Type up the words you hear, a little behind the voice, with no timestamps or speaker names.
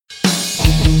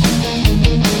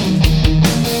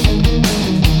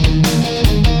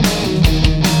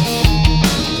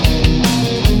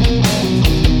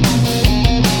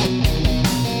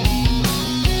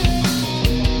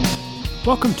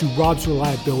Welcome to Rob's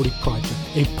Reliability Project,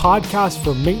 a podcast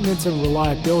for maintenance and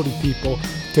reliability people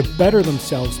to better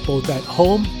themselves both at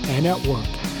home and at work.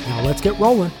 Now let's get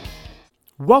rolling.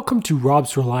 Welcome to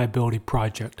Rob's Reliability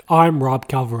Project. I'm Rob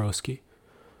Kalwarowski.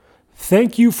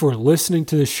 Thank you for listening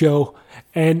to the show,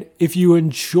 and if you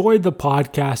enjoyed the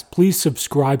podcast, please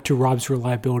subscribe to Rob's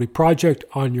Reliability Project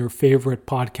on your favorite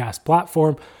podcast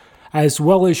platform, as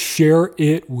well as share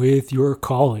it with your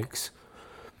colleagues.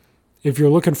 If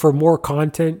you're looking for more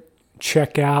content,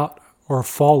 check out or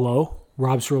follow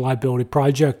Rob's Reliability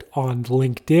Project on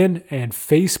LinkedIn and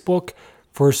Facebook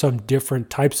for some different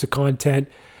types of content,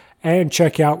 and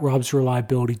check out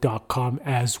robsreliability.com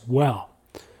as well.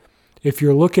 If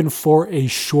you're looking for a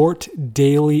short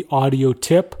daily audio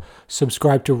tip,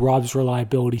 subscribe to Rob's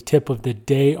Reliability Tip of the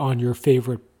Day on your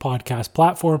favorite podcast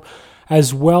platform.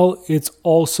 As well, it's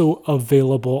also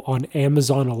available on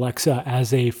Amazon Alexa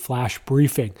as a flash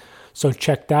briefing. So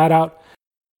check that out.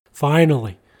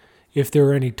 Finally, if there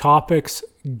are any topics,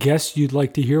 guests you'd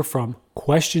like to hear from,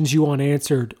 questions you want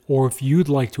answered, or if you'd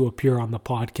like to appear on the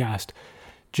podcast,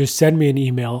 just send me an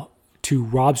email to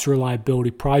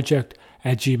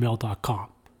robsreliabilityproject@gmail.com.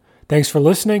 Thanks for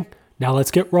listening. Now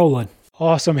let's get rolling.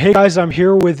 Awesome. Hey guys, I'm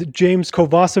here with James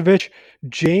Kovacevic.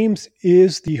 James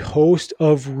is the host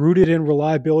of Rooted in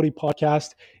Reliability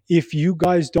podcast. If you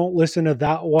guys don't listen to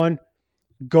that one,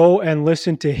 go and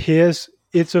listen to his.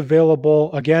 It's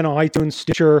available again on iTunes,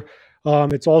 Stitcher.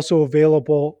 It's also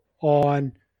available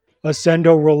on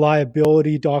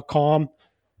accendoreliability.com.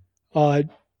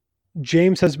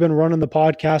 James has been running the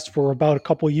podcast for about a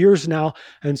couple years now,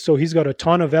 and so he's got a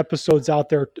ton of episodes out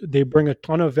there. They bring a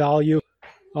ton of value.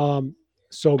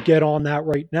 So get on that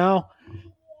right now.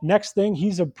 Next thing,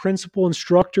 he's a principal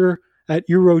instructor at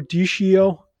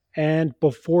Eruditio, and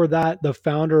before that, the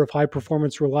founder of High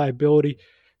Performance Reliability.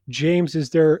 James,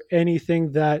 is there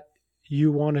anything that you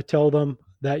want to tell them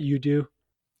that you do?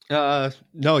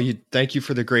 No, thank you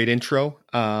for the great intro.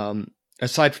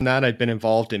 Aside from that, I've been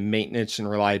involved in maintenance and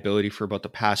reliability for about the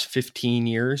past 15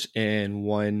 years in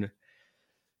one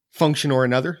function or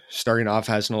another, starting off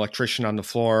as an electrician on the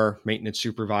floor, maintenance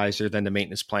supervisor, then the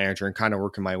maintenance manager, and kind of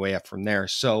working my way up from there.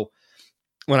 So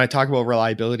when I talk about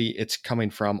reliability, it's coming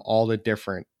from all the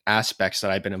different aspects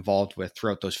that I've been involved with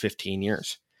throughout those 15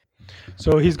 years.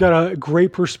 So he's got a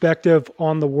great perspective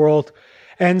on the world.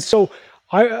 And so,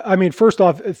 I mean, first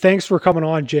off, thanks for coming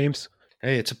on, James.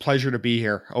 Hey, it's a pleasure to be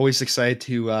here. Always excited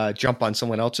to jump on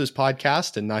someone else's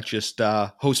podcast and not just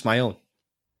host my own.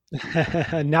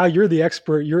 Now you're the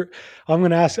expert. I'm going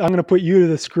to put you to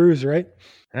the screws, right?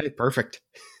 Hey, perfect.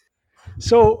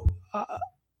 So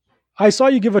I saw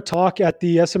you give a talk at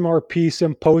the SMRP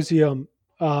symposium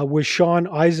with Sean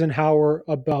Eisenhower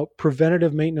about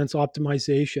preventative maintenance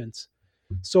optimizations.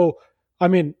 So, I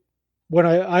mean, when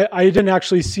I didn't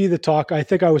actually see the talk, I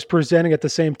think I was presenting at the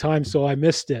same time, so I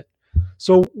missed it.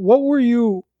 So what were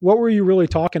you really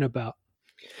talking about?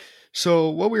 So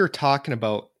what we were talking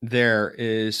about there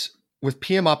is with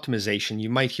PM optimization, you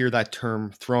might hear that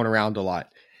term thrown around a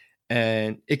lot,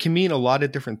 and it can mean a lot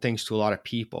of different things to a lot of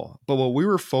people. But what we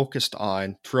were focused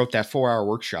on throughout that 4-hour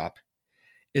workshop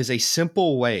is a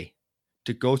simple way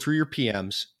to go through your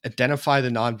PMs, identify the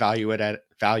non-value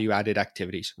added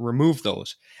activities, remove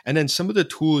those, and then some of the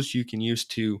tools you can use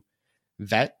to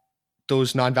vet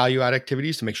those non-value added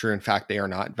activities to make sure, in fact, they are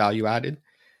not value added,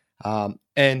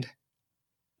 and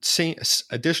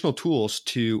additional tools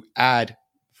to add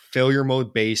failure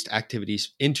mode based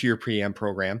activities into your PM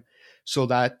program so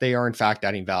that they are, in fact,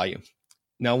 adding value.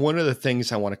 Now, one of the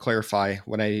things I want to clarify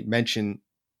when I mention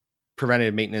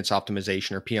preventative maintenance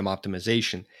optimization or PM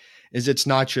optimization is it's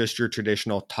not just your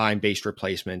traditional time-based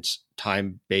replacements,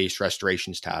 time-based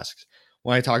restorations tasks.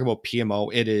 When I talk about PMO,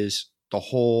 it is the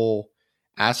whole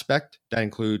aspect that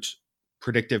includes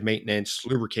predictive maintenance,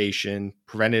 lubrication,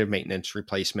 preventative maintenance,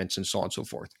 replacements, and so on and so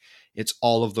forth. It's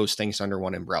all of those things under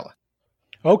one umbrella.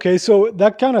 Okay, so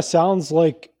that kind of sounds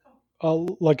like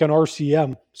an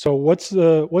RCM. So what's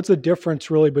the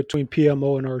difference really between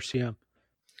PMO and RCM?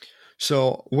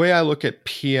 So the way I look at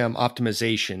PM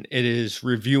optimization, it is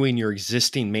reviewing your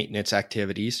existing maintenance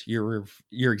activities, your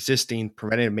existing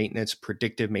preventative maintenance,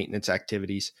 predictive maintenance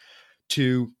activities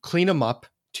to clean them up,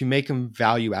 to make them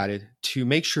value added, to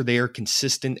make sure they are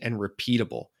consistent and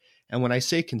repeatable. And when I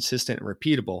say consistent and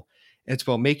repeatable, it's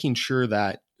about making sure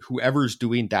that whoever's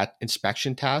doing that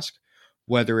inspection task,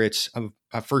 whether it's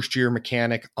a first-year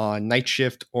mechanic on night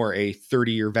shift or a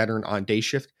 30-year veteran on day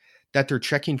shift, that they're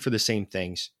checking for the same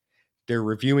things. They're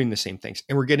reviewing the same things,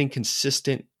 and we're getting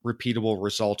consistent, repeatable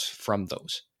results from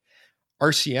those.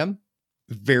 RCM,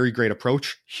 very great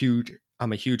approach.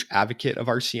 I'm a huge advocate of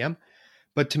RCM.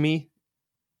 But to me,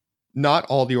 not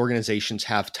all the organizations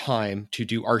have time to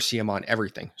do RCM on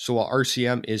everything. So while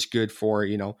RCM is good for,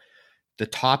 the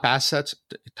top assets,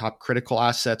 the top critical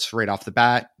assets right off the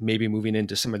bat, maybe moving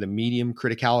into some of the medium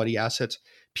criticality assets,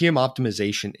 PM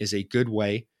optimization is a good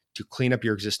way to clean up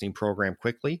your existing program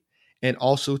quickly and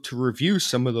also to review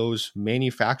some of those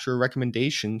manufacturer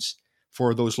recommendations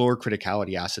for those lower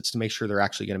criticality assets to make sure they're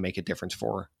actually going to make a difference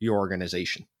for your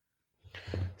organization.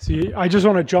 See, I just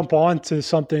want to jump on to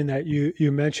something that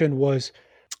you mentioned was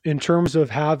in terms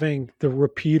of having the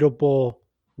repeatable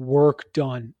work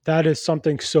done. That is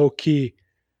something so key.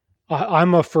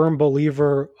 I'm a firm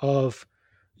believer of,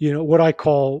 what I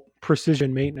call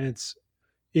precision maintenance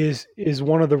is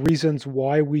one of the reasons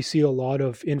why we see a lot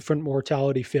of infant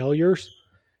mortality failures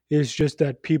is just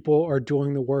that people are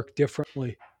doing the work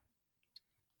differently.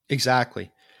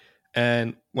 Exactly.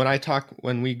 And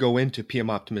when we go into PM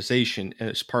optimization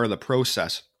as part of the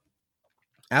process,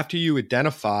 after you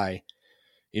identify,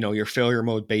 your failure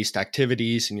mode based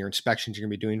activities and your inspections you're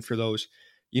going to be doing for those,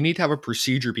 you need to have a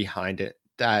procedure behind it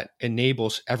that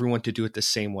enables everyone to do it the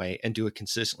same way and do it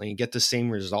consistently and get the same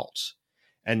results.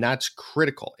 And that's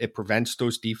critical. It prevents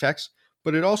those defects,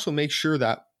 but it also makes sure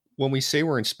that when we say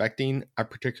we're inspecting a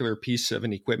particular piece of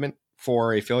an equipment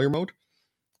for a failure mode,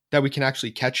 that we can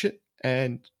actually catch it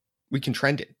and we can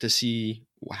trend it to see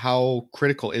how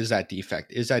critical is that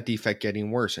defect? Is that defect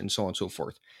getting worse? And so on and so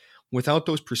forth. Without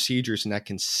those procedures and that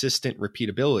consistent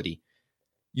repeatability,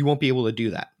 you won't be able to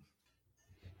do that.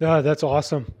 Yeah, that's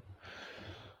awesome.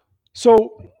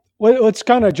 So let's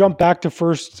kind of jump back to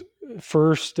first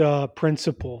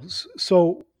principles.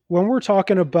 So when we're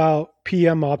talking about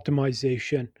PM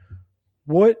optimization,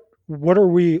 what are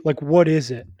we like? What is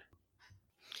it?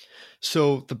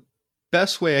 So the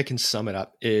best way I can sum it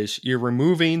up is you're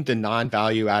removing the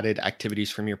non-value added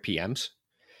activities from your PMs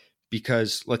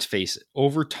because let's face it,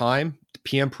 over time, the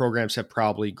PM programs have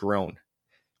probably grown.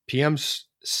 PMs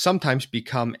sometimes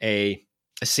become a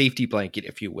safety blanket,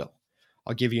 if you will.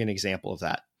 I'll give you an example of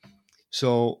that.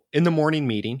 So in the morning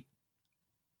meeting,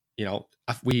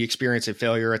 if we experience a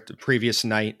failure at the previous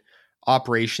night,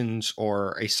 operations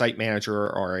or a site manager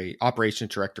or a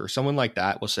operations director or someone like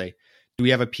that will say, do we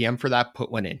have a PM for that?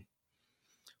 Put one in.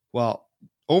 Well,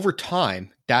 over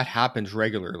time, that happens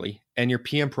regularly and your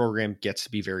PM program gets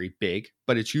to be very big,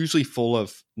 but it's usually full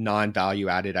of non-value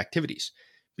added activities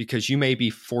because you may be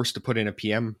forced to put in a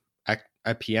PM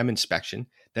inspection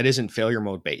that isn't failure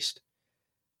mode based.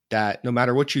 That no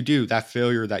matter what you do, that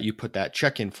failure that you put that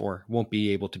check in for won't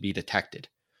be able to be detected.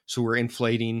 So we're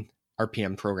inflating our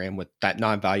PM program with that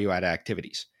non-value added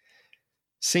activities.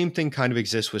 Same thing kind of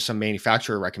exists with some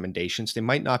manufacturer recommendations. They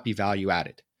might not be value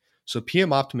added. So PM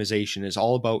optimization is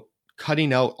all about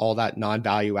cutting out all that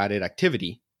non-value added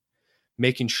activity,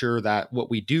 making sure that what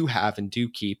we do have and do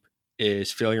keep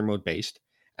is failure mode based,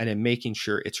 and then making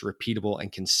sure it's repeatable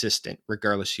and consistent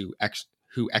regardless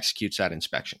who executes that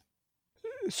inspection.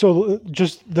 So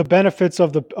just the benefits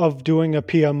of doing a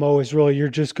PMO is really you're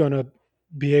just going to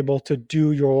be able to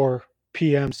do your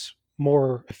PMs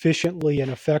more efficiently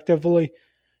and effectively.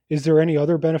 Is there any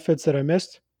other benefits that I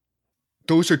missed?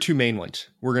 Those are two main ones.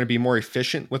 We're going to be more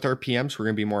efficient with our PMs. We're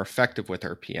going to be more effective with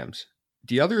our PMs.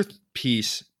 The other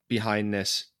piece behind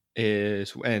this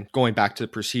is, and going back to the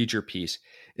procedure piece,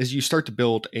 is you start to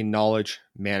build a knowledge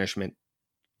management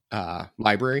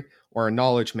library or a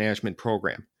knowledge management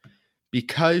program.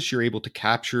 Because you're able to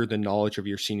capture the knowledge of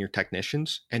your senior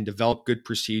technicians and develop good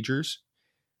procedures,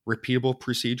 repeatable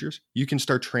procedures, you can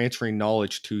start transferring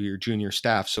knowledge to your junior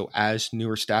staff. So as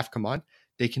newer staff come on,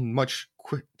 they can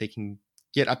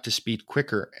get up to speed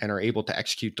quicker and are able to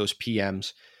execute those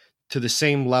PMs to the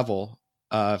same level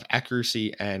of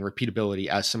accuracy and repeatability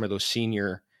as some of those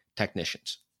senior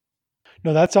technicians.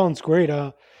 No, that sounds great.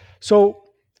 So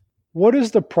what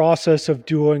is the process of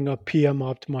doing a PM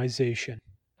optimization?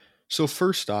 So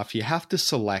first off, you have to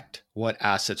select what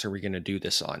assets are we going to do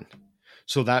this on.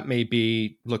 So that may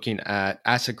be looking at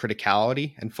asset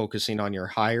criticality and focusing on your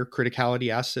higher criticality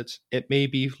assets. It may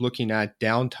be looking at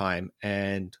downtime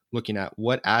and looking at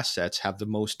what assets have the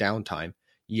most downtime,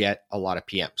 yet a lot of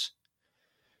PMs.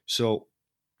 So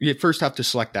you first have to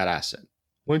select that asset.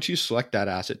 Once you select that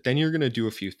asset, then you're going to do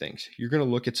a few things. You're going to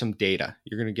look at some data.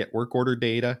 You're going to get work order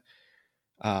data.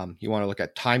 You want to look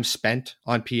at time spent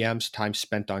on PMs, time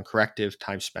spent on corrective,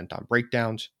 time spent on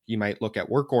breakdowns. You might look at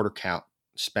work order count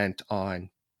spent on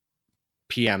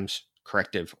PMs,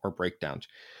 corrective, or breakdowns.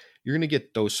 You're going to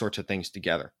get those sorts of things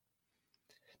together.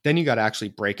 Then you got to actually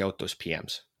break out those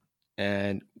PMs.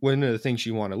 And one of the things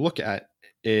you want to look at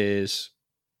is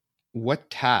what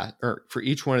task, or for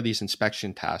each one of these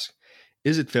inspection tasks,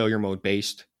 is it failure mode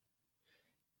based?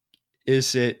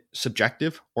 Is it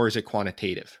subjective or is it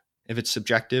quantitative? If it's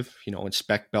subjective,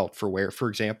 inspect belt for wear, for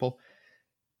example,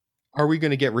 are we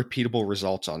going to get repeatable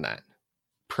results on that?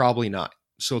 Probably not.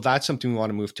 So that's something we want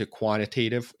to move to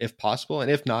quantitative if possible.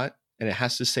 And if not, and it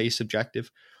has to say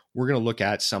subjective, we're going to look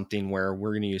at something where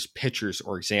we're going to use pictures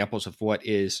or examples of what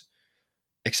is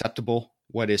acceptable,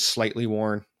 what is slightly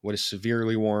worn, what is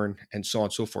severely worn, and so on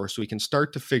and so forth. So we can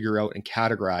start to figure out and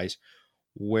categorize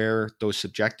where those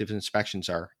subjective inspections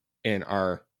are in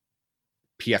our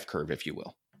PF curve, if you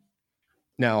will.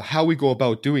 Now, how we go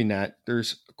about doing that,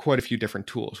 there's quite a few different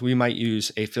tools. We might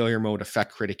use a failure mode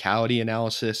effect criticality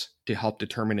analysis to help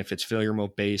determine if it's failure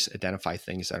mode based, identify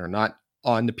things that are not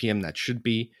on the PM that should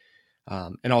be,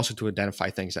 and also to identify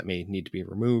things that may need to be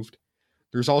removed.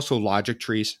 There's also logic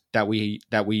trees that we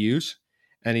use,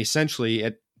 and essentially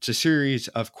it's a series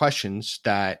of questions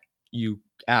that you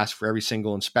ask for every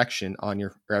single inspection on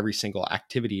or every single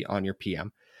activity on your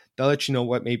PM. They'll let you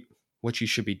know what you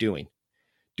should be doing.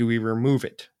 Do we remove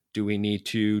it? Do we need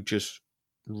to just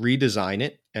redesign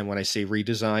it? And when I say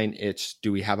redesign, it's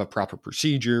do we have a proper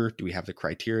procedure? Do we have the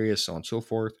criteria, so on and so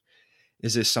forth?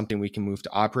 Is this something we can move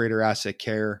to operator asset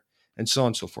care? And so on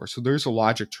and so forth. So there's a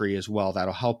logic tree as well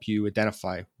that'll help you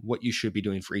identify what you should be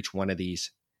doing for each one of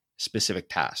these specific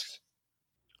tasks.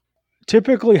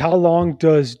 Typically, how long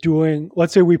does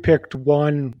let's say we picked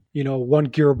one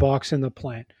gearbox in the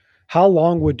plant. How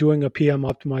long would doing a PM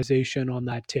optimization on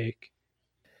that take?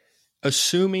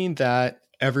 Assuming that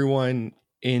everyone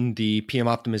in the PM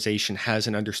optimization has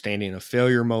an understanding of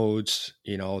failure modes,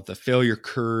 the failure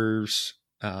curves,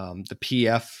 the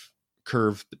PF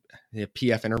curve, the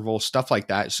PF interval, stuff like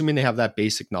that, assuming they have that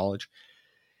basic knowledge.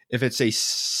 If it's a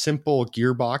simple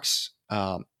gearbox,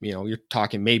 you're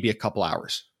talking maybe a couple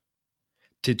hours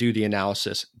to do the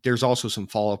analysis. There's also some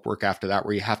follow-up work after that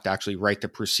where you have to actually write the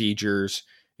procedures.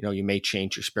 You may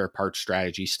change your spare parts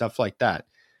strategy, stuff like that.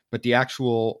 But the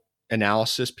actual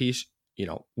analysis piece,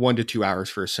 1 to 2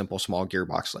 hours for a simple small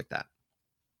gearbox like that.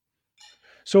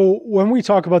 So when we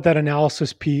talk about that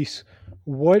analysis piece,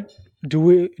 what do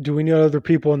we need other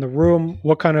people in the room?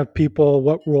 What kind of people,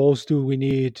 what roles do we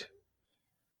need?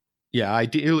 Yeah,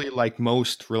 ideally, like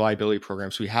most reliability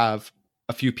programs, we have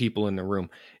a few people in the room.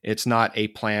 It's not a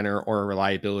planner or a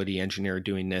reliability engineer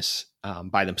doing this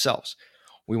by themselves.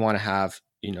 We want to have,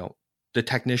 the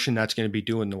technician that's going to be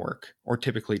doing the work or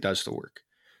typically does the work.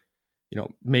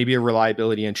 Maybe a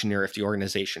reliability engineer if the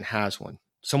organization has one.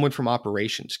 Someone from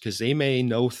operations, because they may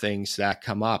know things that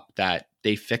come up that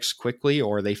they fix quickly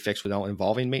or they fix without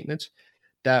involving maintenance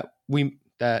that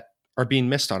are being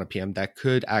missed on a PM that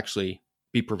could actually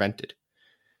be prevented.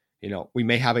 We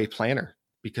may have a planner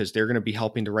because they're going to be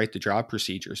helping to write the job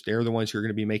procedures. They're the ones who are going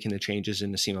to be making the changes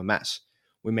in the CMMS.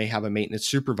 We may have a maintenance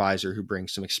supervisor who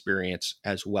brings some experience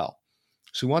as well.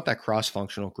 So we want that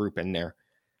cross-functional group in there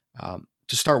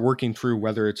to start working through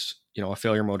whether it's, a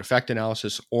failure mode effect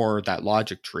analysis or that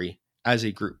logic tree as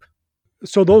a group.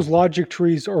 So those logic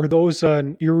trees, are those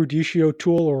an Eruditio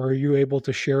tool or are you able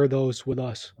to share those with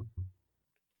us?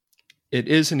 It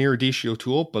is an Eruditio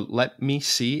tool, but let me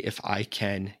see if I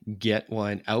can get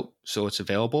one out so it's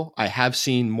available. I have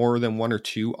seen more than one or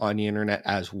two on the internet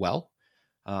as well,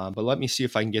 but let me see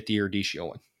if I can get the Eruditio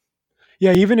one.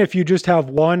 Yeah, even if you just have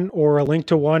one or a link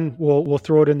to one, we'll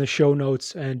throw it in the show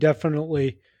notes, and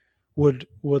definitely would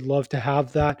love to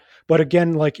have that. But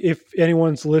again, like if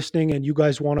anyone's listening and you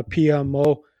guys want a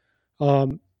PMO,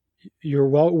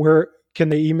 where can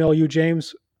they email you,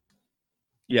 James?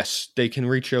 Yes, they can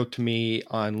reach out to me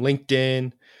on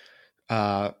LinkedIn.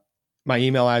 My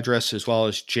email address as well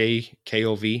as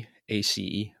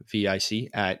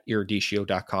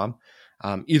jkovacevic@eruditio.com.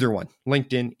 Either one,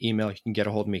 LinkedIn, email, you can get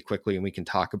a hold of me quickly and we can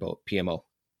talk about PMO.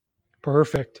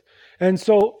 Perfect. And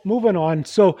so moving on.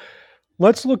 So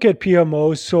let's look at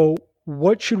PMOs. So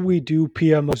what should we do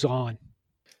PMOs on?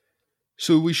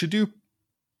 So we should do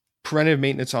preventative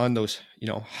maintenance on those,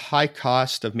 high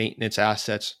cost of maintenance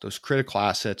assets, those critical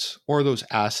assets, or those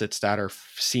assets that are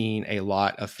seeing a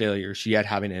lot of failures, yet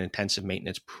having an intensive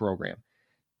maintenance program.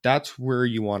 That's where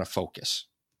you want to focus.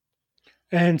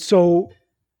 And so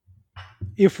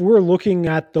if we're looking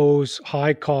at those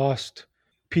high cost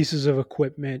pieces of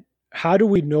equipment, how do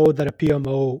we know that a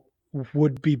PMO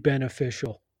would be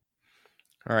beneficial?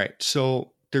 All right.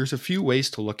 So there's a few ways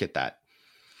to look at that.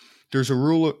 There's a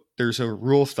rule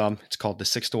of thumb. It's called the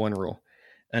 6-to-1 rule.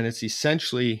 And it's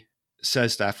essentially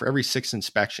says that for every 6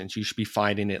 inspections, you should be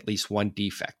finding at least one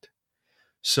defect.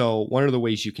 So one of the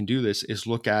ways you can do this is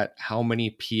look at how many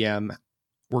PM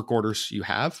work orders you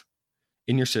have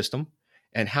in your system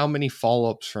and how many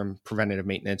follow-ups from preventative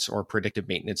maintenance or predictive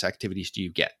maintenance activities do you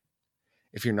get.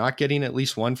 If you're not getting at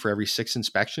least one for every 6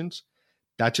 inspections,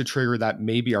 that's a trigger that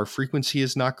maybe our frequency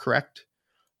is not correct,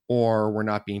 or we're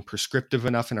not being prescriptive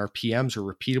enough in our PMs or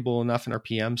repeatable enough in our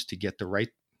PMs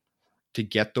to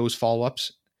get those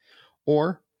follow-ups,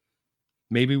 or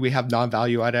maybe we have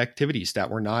non-value add activities that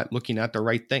we're not looking at the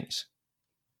right things.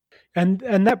 And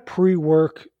that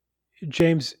pre-work,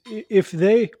 James, if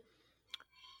they,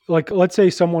 like, let's say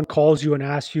someone calls you and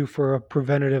asks you for a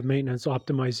preventative maintenance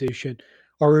optimization,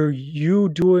 are you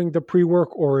doing the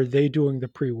pre-work or are they doing the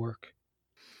pre-work?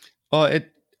 Well,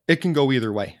 it can go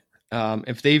either way.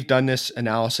 If they've done this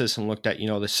analysis and looked at, the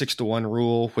 6-to-1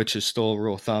 rule, which is still a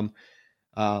rule of thumb,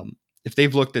 if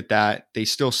they've looked at that, they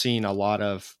still seen a lot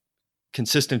of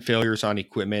consistent failures on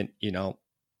equipment,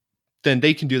 then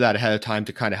they can do that ahead of time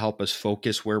to kind of help us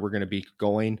focus where we're going to be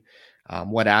going,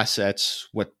 what assets,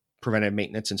 what preventive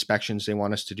maintenance inspections they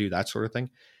want us to do, that sort of thing.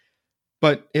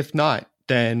 But if not,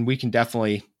 then we can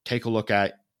definitely take a look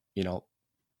at,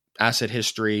 asset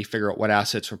history, figure out what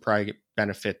assets would probably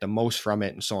benefit the most from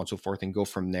it, and so on and so forth, and go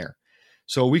from there.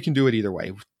 So we can do it either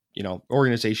way.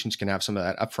 Organizations can have some of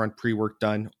that upfront pre-work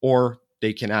done, or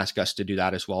they can ask us to do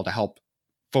that as well to help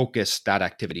focus that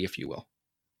activity, if you will.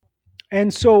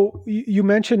 And so you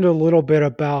mentioned a little bit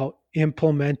about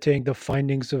implementing the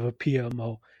findings of a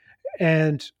PMO.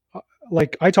 And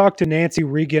like I talked to Nancy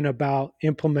Regan about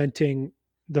implementing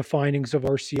the findings of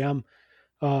RCM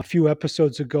a few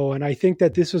episodes ago. And I think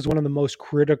that this is one of the most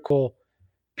critical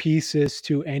pieces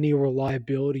to any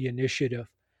reliability initiative.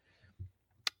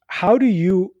 How do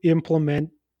you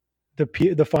implement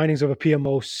the findings of a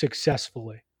PMO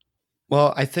successfully?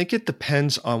 Well, I think it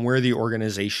depends on where the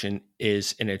organization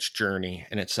is in its journey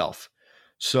in itself.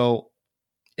 So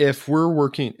if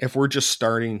we're just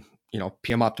starting,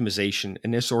 PM optimization,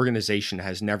 and this organization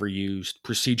has never used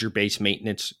procedure-based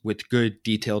maintenance with good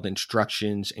detailed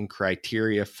instructions and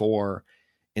criteria for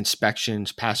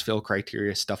inspections, pass-fail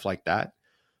criteria, stuff like that,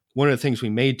 one of the things we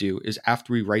may do is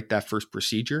after we write that first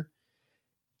procedure,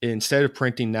 instead of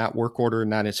printing that work order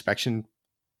and that inspection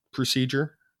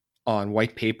procedure on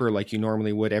white paper like you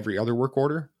normally would every other work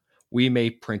order, we may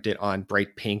print it on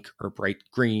bright pink or bright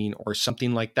green or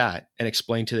something like that and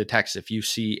explain to the techs, if you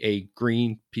see a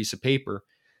green piece of paper,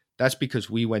 that's because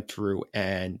we went through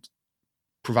and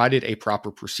provided a proper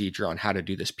procedure on how to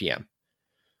do this PM.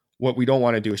 What we don't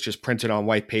want to do is just print it on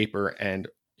white paper and,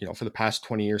 for the past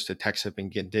 20 years, the techs have been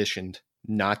conditioned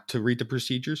not to read the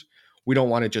procedures. We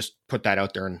don't want to just put that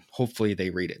out there and hopefully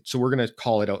they read it. So we're going to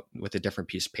call it out with a different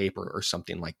piece of paper or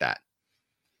something like that.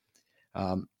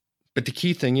 But the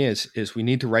key thing is we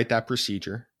need to write that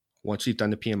procedure once we've done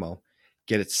the PMO,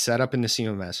 get it set up in the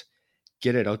CMS,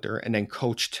 get it out there, and then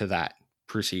coach to that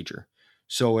procedure.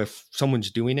 So if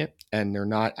someone's doing it and they're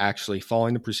not actually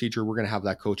following the procedure, we're going to have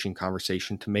that coaching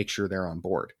conversation to make sure they're on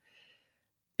board.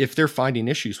 If they're finding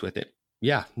issues with it,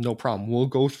 yeah, no problem. We'll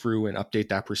go through and update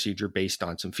that procedure based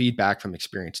on some feedback from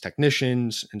experienced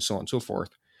technicians and so on and so forth.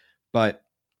 But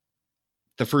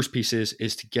the first piece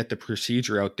is to get the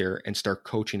procedure out there and start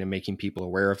coaching and making people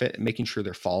aware of it and making sure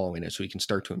they're following it so we can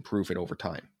start to improve it over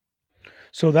time.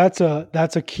 So that's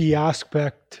a key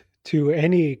aspect to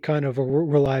any kind of a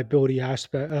reliability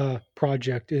aspect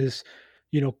project is,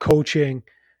 coaching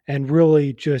and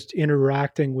really just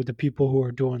interacting with the people who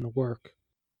are doing the work.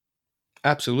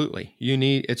 Absolutely.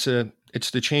 It's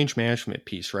the change management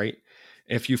piece, right?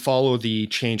 If you follow the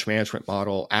change management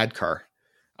model, ADKAR,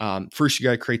 first you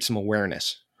got to create some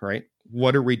awareness, right?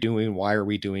 What are we doing? Why are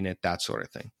we doing it? That sort of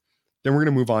thing. Then we're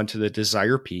going to move on to the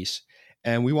desire piece.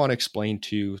 And we want to explain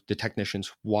to the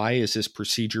technicians, why is this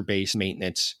procedure-based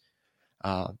maintenance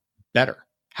better?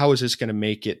 How is this going to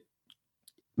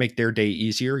make their day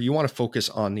easier? You want to focus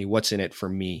on the what's in it for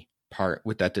me part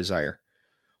with that desire.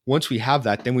 Once we have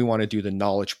that, then we want to do the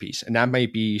knowledge piece. And that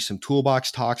might be some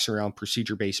toolbox talks around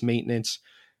procedure-based maintenance,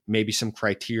 maybe some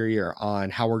criteria on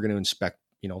how we're going to inspect,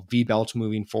 V belts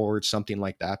moving forward, something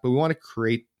like that. But we want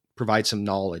to provide some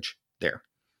knowledge there.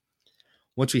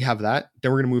 Once we have that,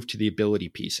 then we're going to move to the ability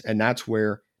piece. And that's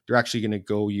where they're actually going to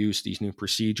go use these new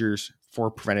procedures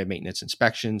for preventive maintenance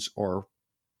inspections or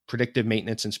predictive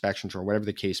maintenance inspections or whatever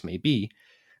the case may be.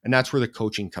 And that's where the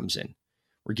coaching comes in.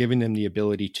 We're giving them the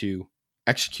ability to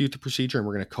execute the procedure and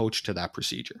we're going to coach to that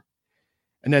procedure.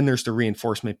 And then there's the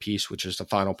reinforcement piece, which is the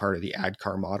final part of the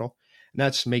ADKAR model. And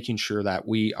that's making sure that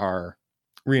we are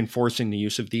reinforcing the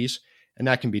use of these. And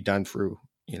that can be done through,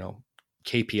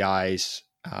 KPIs,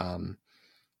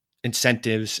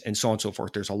 incentives, and so on and so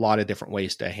forth. There's a lot of different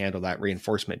ways to handle that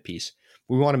reinforcement piece.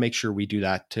 We want to make sure we do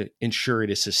that to ensure it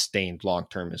is sustained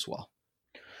long-term as well.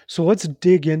 So let's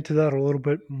dig into that a little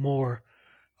bit more.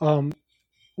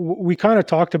 we kind of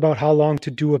talked about how long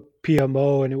to do a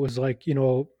PMO, and it was like,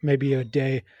 maybe a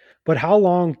day. But how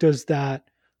long does that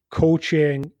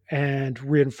coaching and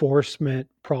reinforcement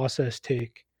process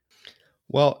take?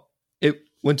 Well,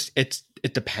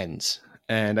 it depends,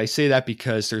 and I say that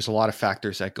because there's a lot of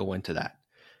factors that go into that.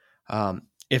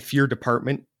 If your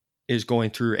department is going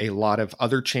through a lot of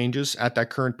other changes at that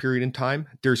current period in time,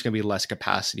 there's going to be less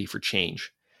capacity for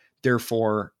change.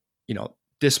 Therefore,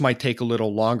 this might take a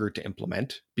little longer to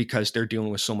implement because they're dealing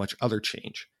with so much other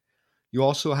change. You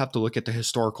also have to look at the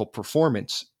historical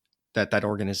performance that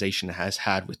organization has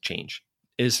had with change.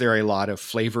 Is there a lot of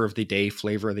flavor of the day,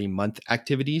 flavor of the month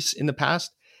activities in the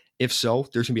past? If so,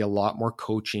 there's going to be a lot more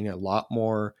coaching, a lot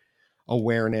more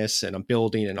awareness and a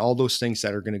building and all those things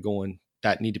that are going to go in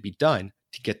that need to be done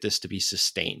to get this to be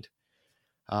sustained.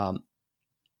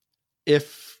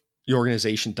 If your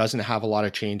organization doesn't have a lot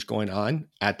of change going on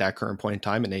at that current point in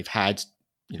time and they've had,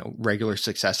 regular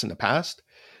success in the past,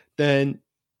 then,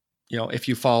 if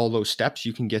you follow those steps,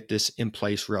 you can get this in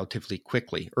place relatively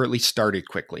quickly, or at least started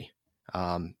quickly.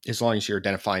 As long as you're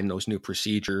identifying those new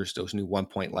procedures, those new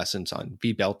 1-point lessons on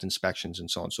V-belt inspections and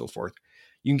so on and so forth,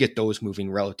 you can get those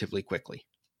moving relatively quickly.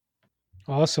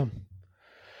 Awesome.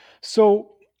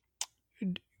 So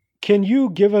can you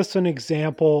give us an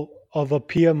example of a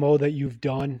PMO that you've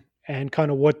done and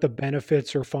kind of what the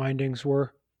benefits or findings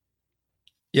were?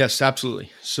 Yes,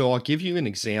 absolutely. So I'll give you an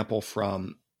example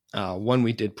from one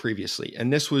we did previously.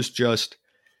 And this was just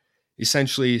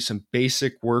essentially some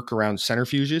basic work around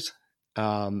centrifuges.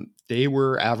 They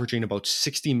were averaging about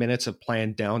 60 minutes of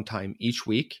planned downtime each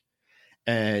week.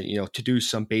 And, to do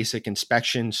some basic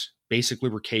inspections, basic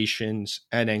lubrications,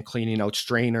 and then cleaning out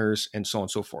strainers and so on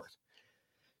and so forth.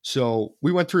 So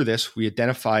we went through this. We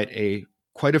identified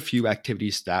quite a few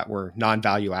activities that were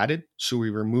non-value added. So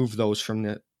we removed those from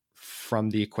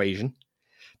the equation.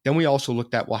 Then we also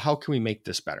looked at, well, how can we make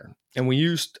this better? And we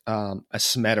used a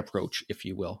SMED approach, if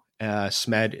you will.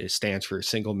 SMED stands for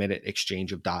single minute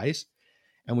exchange of dies.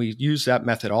 And we used that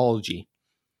methodology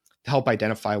to help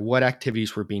identify what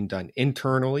activities were being done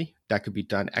internally that could be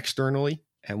done externally,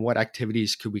 and what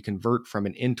activities could we convert from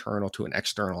an internal to an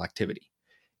external activity.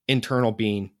 Internal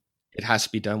being it has to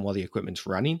be done while the equipment's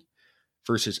running,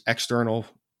 versus internal,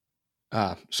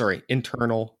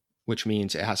 which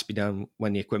means it has to be done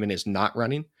when the equipment is not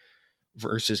running,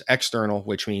 versus external,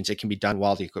 which means it can be done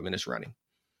while the equipment is running.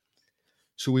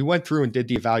 So we went through and did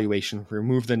the evaluation,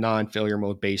 removed the non-failure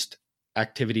mode based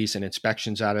activities and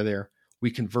inspections out of there. We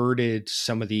converted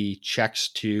some of the checks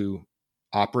to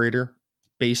operator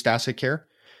based asset care.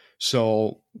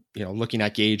 So, looking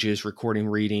at gauges, recording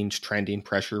readings, trending,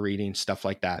 pressure readings, stuff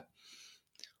like that.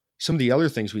 Some of the other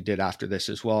things we did after this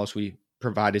as well is we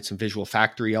provided some visual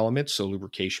factory elements. So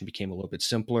lubrication became a little bit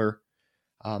simpler.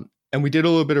 And we did a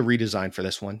little bit of redesign for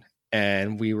this one.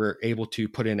 And we were able to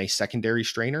put in a secondary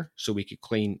strainer so we could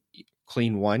clean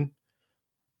one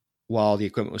while the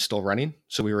equipment was still running.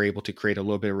 So we were able to create a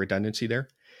little bit of redundancy there.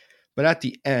 But at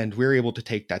the end, we were able to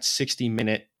take that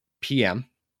 60-minute PM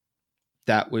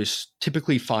that was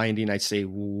typically finding, I'd say,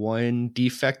 one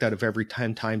defect out of every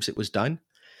 10 times it was done,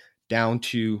 down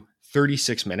to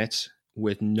 36 minutes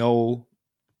with no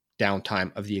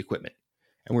downtime of the equipment.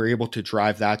 And we were able to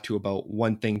drive that to about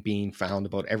one thing being found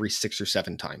about every 6 or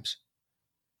 7 times.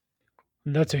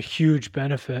 That's a huge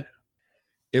benefit.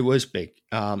 It was big.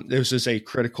 This is a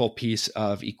critical piece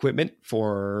of equipment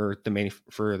for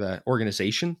the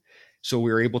organization. So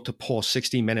we were able to pull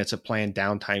 60 minutes of planned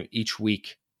downtime each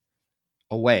week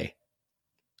away.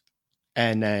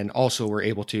 And then also we're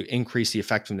able to increase the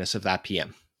effectiveness of that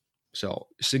PM. So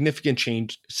significant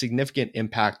change, significant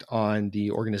impact on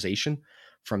the organization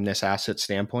from this asset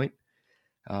standpoint.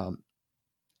 And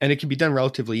it can be done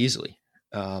relatively easily.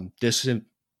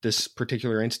 This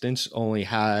particular instance only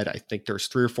had, I think there's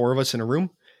 3 or 4 of us in a room.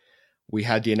 We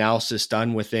had the analysis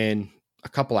done within a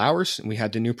couple hours, and we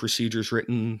had the new procedures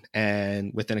written,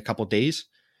 and within a couple days.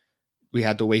 We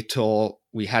had to wait till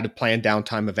we had a planned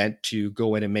downtime event to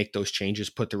go in and make those changes,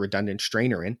 put the redundant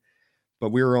strainer in.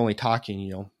 But we were only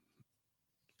talking,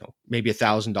 maybe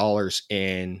 $1,000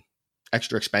 in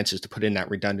extra expenses to put in that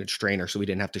redundant strainer, so we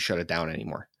didn't have to shut it down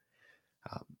anymore.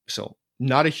 So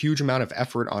not a huge amount of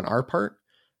effort on our part,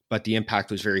 but the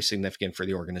impact was very significant for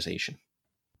the organization.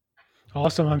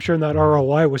 Awesome. I'm sure that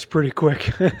ROI was pretty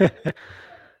quick.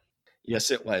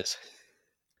 Yes, it was.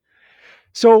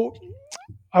 So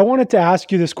I wanted to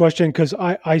ask you this question because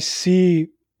I see,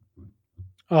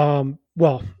 I'm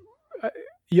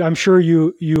sure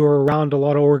you are around a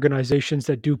lot of organizations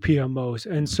that do PMOs.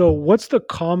 And so what's the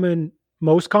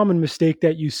most common mistake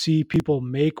that you see people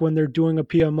make when they're doing a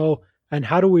PMO, and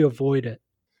how do we avoid it?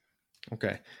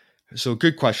 Okay. So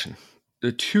good question.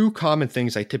 The two common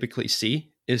things I typically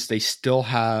see is they still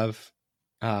have,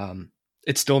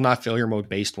 it's still not failure mode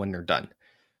based when they're done.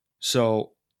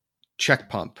 So check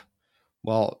pump.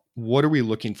 Well, what are we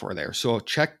looking for there? So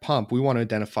check pump, we want to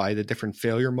identify the different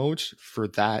failure modes for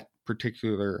that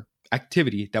particular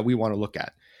activity that we want to look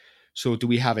at. So do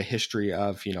we have a history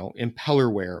of,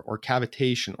 impeller wear or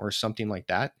cavitation or something like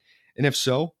that? And if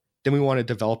so, then we want to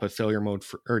develop a failure mode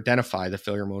or identify the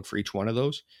failure mode for each one of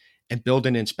those and build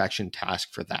an inspection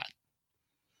task for that.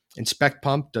 Inspect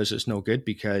pump does us no good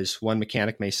because one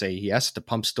mechanic may say, yes, the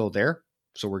pump's still there,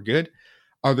 so we're good.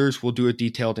 Others will do a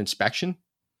detailed inspection,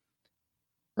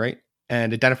 right?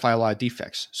 And identify a lot of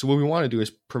defects. So what we want to do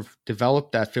is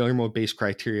develop that failure mode based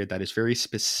criteria that is very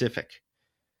specific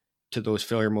to those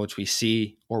failure modes we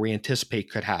see or we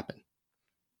anticipate could happen.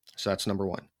 So that's number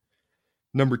one.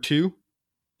 Number two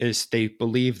is they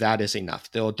believe that is enough.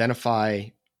 They'll identify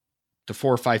the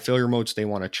 4 or 5 failure modes they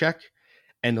want to check,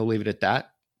 and they'll leave it at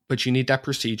that. But you need that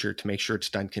procedure to make sure it's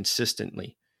done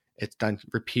consistently, it's done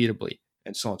repeatably,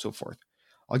 and so on and so forth.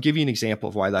 I'll give you an example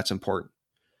of why that's important.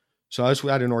 So I was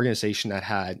at an organization that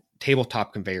had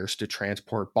tabletop conveyors to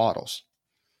transport bottles.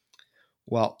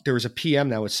 Well, there was a PM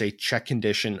that would say check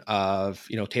condition of,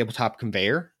 tabletop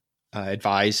conveyor,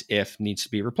 advise if needs to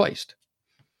be replaced.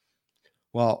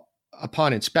 Well,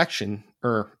 upon inspection,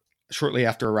 or shortly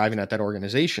after arriving at that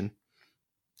organization,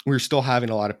 we were still having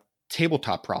a lot of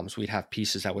tabletop problems. We'd have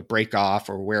pieces that would break off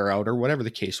or wear out or whatever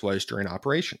the case was during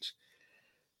operations.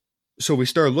 So we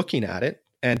started looking at it,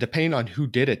 and depending on who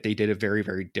did it, they did it very,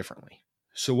 very differently.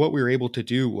 So what we were able to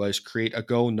do was create a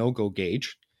go, no-go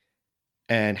gauge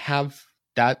and have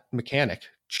that mechanic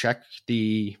check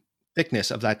the thickness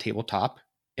of that tabletop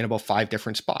in about 5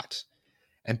 different spots.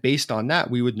 And based on that,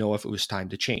 we would know if it was time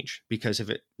to change, because if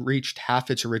it reached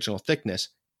half its original thickness,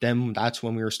 then that's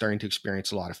when we were starting to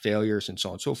experience a lot of failures and so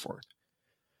on and so forth.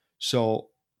 So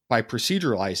by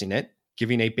proceduralizing it,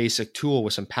 giving a basic tool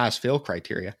with some pass-fail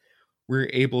criteria, we're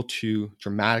able to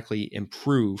dramatically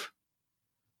improve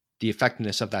the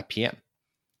effectiveness of that PM.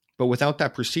 But without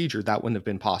that procedure, that wouldn't have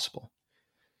been possible.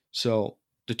 So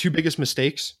the 2 biggest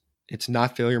mistakes, it's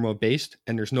not failure mode based,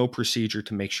 and there's no procedure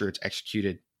to make sure it's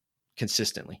executed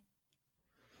consistently.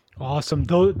 Awesome.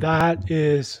 Though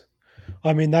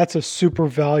that's a super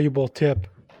valuable tip.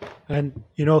 And,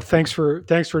 thanks for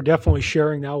definitely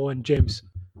sharing that one, James.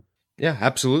 Yeah,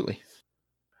 absolutely.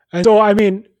 And so,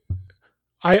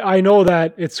 I know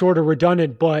that it's sort of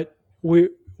redundant, but do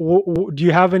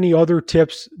you have any other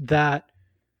tips that,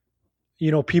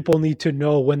 people need to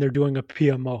know when they're doing a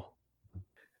PMO?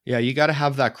 Yeah, you got to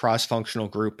have that cross-functional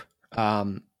group.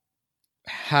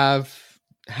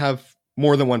 Have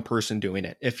more than one person doing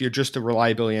it. If you're just a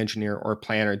reliability engineer or a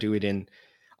planner, do it in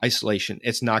isolation.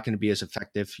 It's not going to be as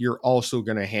effective. You're also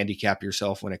going to handicap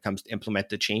yourself when it comes to implement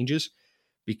the changes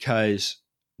because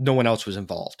no one else was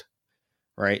involved,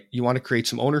 right? You want to create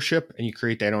some ownership, and you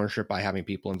create that ownership by having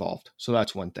people involved. So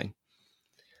that's one thing.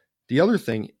 The other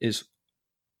thing is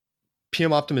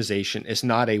PM optimization is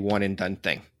not a one and done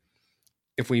thing.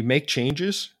 If we make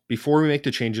changes, before we make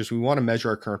the changes, we want to measure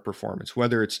our current performance,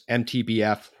 whether it's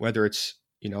MTBF, whether it's,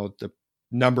 the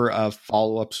number of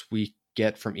follow-ups we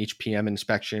get from each PM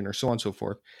inspection or so on and so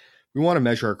forth. We want to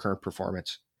measure our current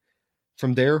performance.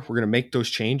 From there, we're going to make those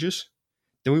changes.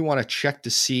 Then we want to check to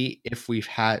see if we've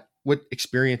had what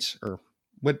experience or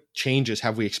what changes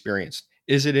have we experienced.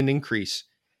 Is it an increase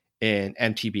in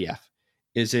MTBF?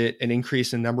 Is it an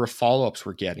increase in the number of follow-ups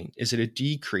we're getting? Is it a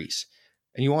decrease?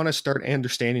 And you want to start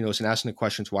understanding those and asking the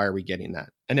questions, why are we getting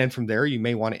that? And then from there, you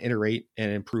may want to iterate and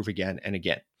improve again and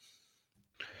again.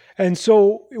 And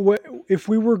so if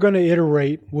we were going to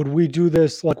iterate, would we do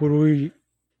this? Like,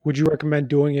 would you recommend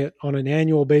doing it on an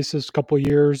annual basis, a couple of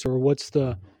years,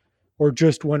 or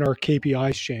just when our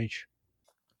KPIs change?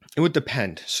 It would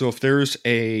depend. So if there's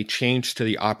a change to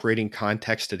the operating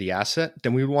context of the asset,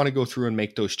 then we would want to go through and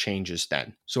make those changes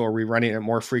then. So are we running it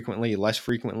more frequently, less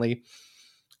frequently?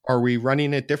 Are we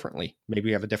running it differently? Maybe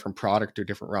we have a different product or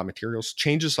different raw materials.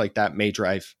 Changes like that may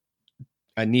drive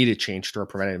a needed change to our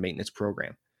preventative maintenance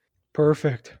program.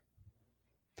 Perfect.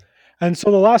 And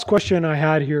so the last question I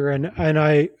had here, and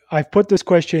I've put this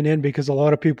question in because a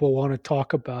lot of people want to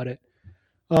talk about it.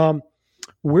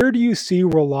 Where do you see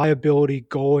reliability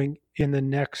going in the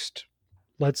next,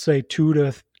 let's say,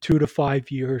 2 to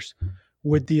 5 years,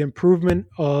 with the improvement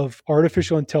of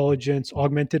artificial intelligence,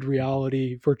 augmented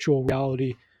reality, virtual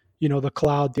reality, the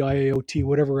cloud, the IoT,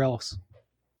 whatever else?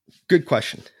 Good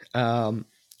question.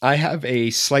 I have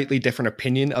a slightly different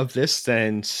opinion of this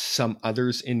than some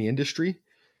others in the industry.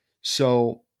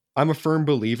 So I'm a firm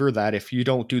believer that if you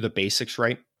don't do the basics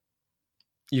right,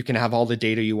 You can have all the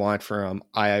data you want from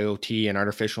IoT and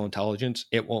artificial intelligence.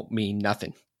 It won't mean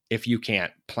nothing if you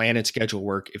can't plan and schedule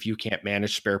work, if you can't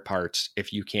manage spare parts,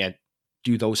 if you can't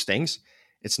do those things.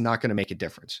 It's not going to make a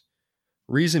difference.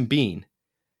 Reason being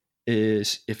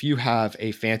is if you have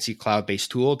a fancy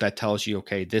cloud-based tool that tells you,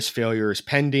 okay, this failure is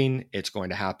pending, it's going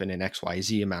to happen in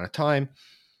XYZ amount of time.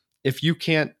 If you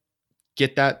can't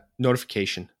get that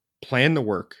notification, plan the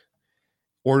work,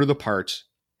 order the parts,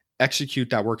 execute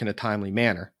that work in a timely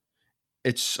manner,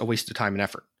 it's a waste of time and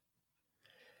effort.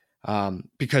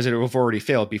 Because it will have already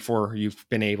failed before you've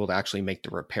been able to actually make the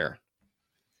repair.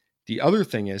 The other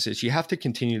thing is you have to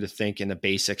continue to think in the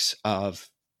basics of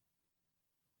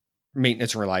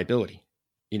maintenance and reliability.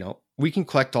 We can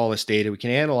collect all this data, we can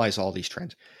analyze all these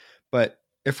trends, but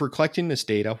if we're collecting this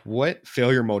data, what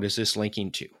failure mode is this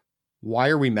linking to? Why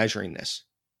are we measuring this,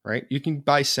 right? You can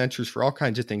buy sensors for all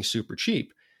kinds of things super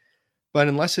cheap, but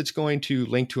unless it's going to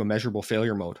link to a measurable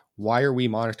failure mode, why are we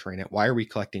monitoring it? Why are we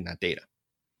collecting that data?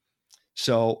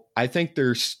 So I think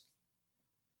there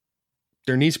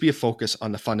needs to be a focus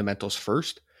on the fundamentals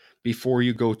first before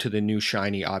you go to the new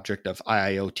shiny object of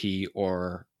IoT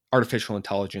or artificial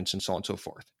intelligence and so on and so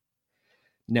forth.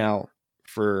 Now,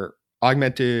 for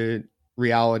augmented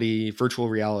reality, virtual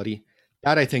reality,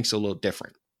 that I think is a little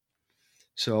different.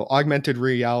 So augmented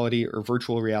reality or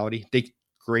virtual reality, they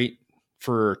great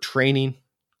for training,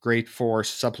 great for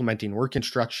supplementing work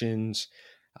instructions,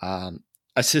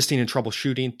 assisting in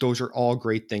troubleshooting. Those are all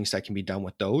great things that can be done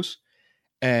with those.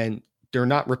 And they're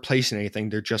not replacing anything.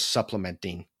 They're just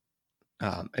supplementing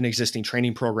an existing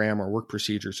training program or work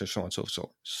procedures or so on and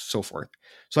so forth.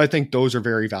 So I think those are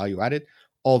very value added,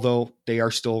 although they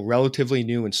are still relatively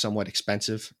new and somewhat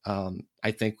expensive.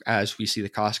 I think as we see the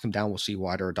cost come down, we'll see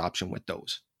wider adoption with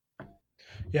those.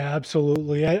 Yeah,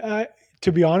 absolutely. I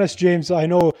to be honest, James, I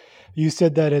know you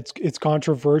said that it's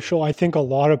controversial. I think a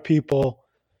lot of people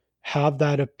have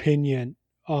that opinion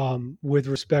with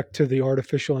respect to the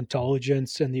artificial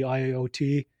intelligence and the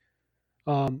IoT.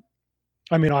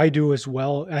 I mean, I do as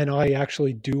well, and I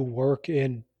actually do work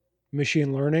in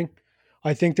machine learning.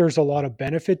 I think there's a lot of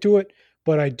benefit to it,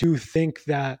 but I do think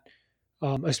that,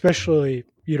 especially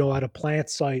at a plant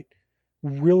site,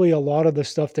 really a lot of the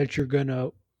stuff that you're going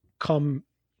to come,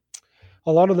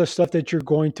 a lot of the stuff that you're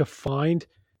going to find,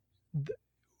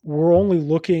 we're only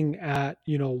looking at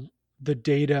the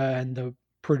data and the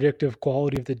predictive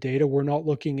quality of the data. We're not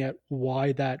looking at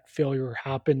why that failure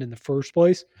happened in the first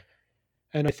place.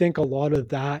 And I think a lot of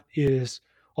that is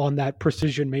on that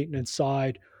precision maintenance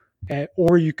side,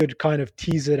 or you could kind of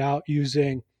tease it out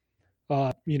using,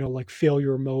 like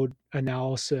failure mode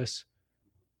analysis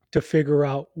to figure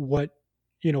out what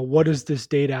does this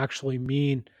data actually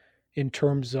mean in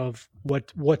terms of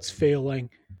what's failing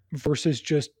versus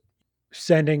just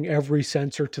sending every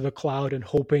sensor to the cloud and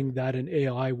hoping that an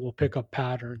AI will pick up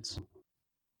patterns.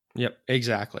 Yep,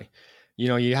 exactly.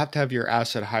 You have to have your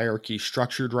asset hierarchy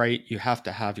structured right. You have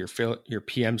to have your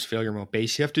PM's failure mode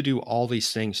base. You have to do all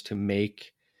these things to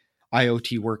make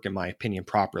IoT work, in my opinion,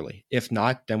 properly. If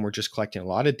not, then we're just collecting a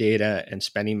lot of data and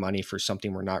spending money for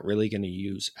something we're not really going to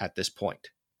use at this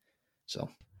point. So,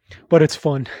 but it's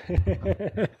fun.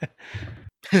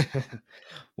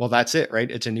 Well, that's it, right?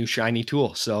 It's a new shiny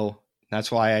tool. So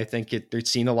that's why I think it's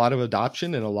seen a lot of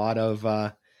adoption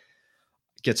and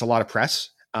gets a lot of press.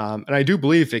 And I do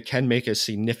believe it can make a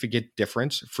significant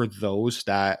difference for those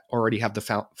that already have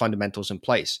the fundamentals in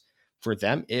place. For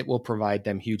them, it will provide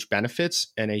them huge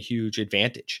benefits and a huge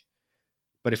advantage.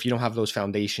 But if you don't have those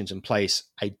foundations in place,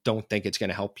 I don't think it's going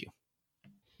to help you.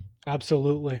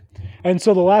 Absolutely. And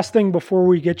so the last thing before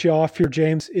we get you off here,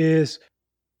 James, is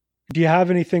do you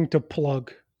have anything to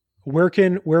plug? Where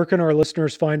can our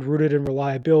listeners find Rooted in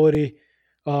Reliability?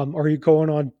 Are you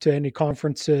going on to any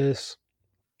conferences?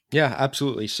 Yeah,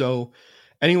 absolutely. So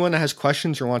anyone that has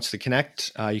questions or wants to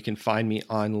connect, you can find me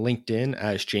on LinkedIn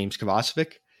as James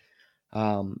Kovacevic.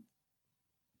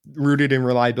 Rooted in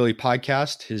Reliability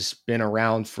podcast has been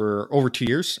around for over 2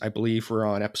 years. I believe we're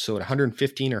on episode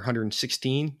 115 or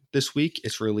 116 this week.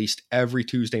 It's released every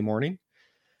Tuesday morning.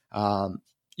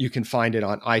 You can find it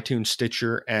on iTunes,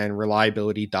 Stitcher, and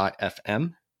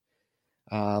reliability.fm.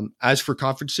 As for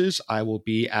conferences, I will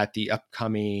be at the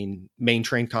upcoming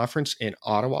Maintrain conference in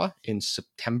Ottawa in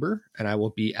September, and I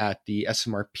will be at the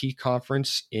SMRP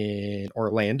conference in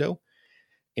Orlando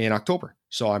in October.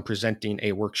 So I'm presenting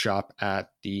a workshop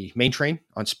at the Maintrain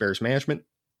on spares management,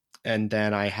 and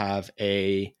then I have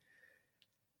a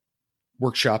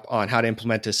workshop on how to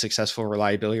implement a successful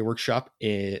reliability workshop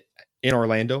in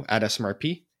Orlando at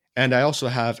SMRP. And I also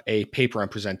have a paper I'm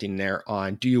presenting there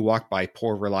on do you walk by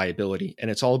poor reliability?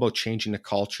 And it's all about changing the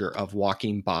culture of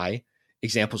walking by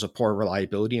examples of poor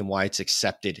reliability and why it's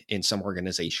accepted in some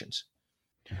organizations.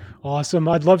 Awesome.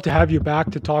 I'd love to have you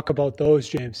back to talk about those,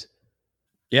 James.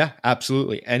 Yeah,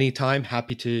 absolutely. Anytime.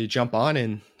 Happy to jump on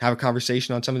and have a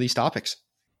conversation on some of these topics.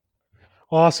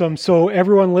 Awesome. So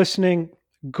everyone listening,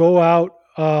 go out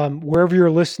wherever you're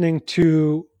listening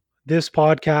to this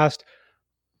podcast,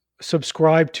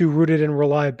 subscribe to Rooted in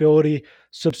Reliability,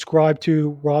 subscribe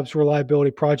to Rob's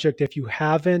Reliability Project if you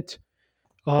haven't.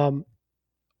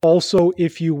 Also,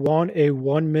 if you want a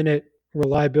 1-minute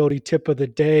reliability tip of the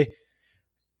day,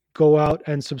 go out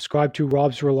and subscribe to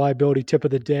Rob's Reliability Tip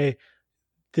of the Day.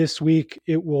 This week,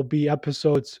 it'll be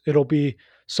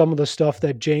some of the stuff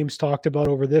that James talked about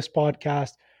over this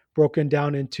podcast, broken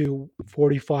down into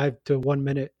 45 to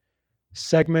 1-minute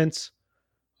segments.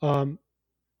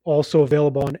 Also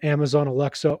available on Amazon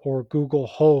Alexa or Google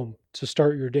Home to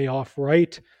start your day off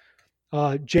right.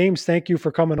 James, thank you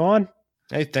for coming on.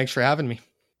 Hey, thanks for having me.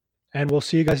 And we'll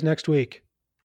see you guys next week.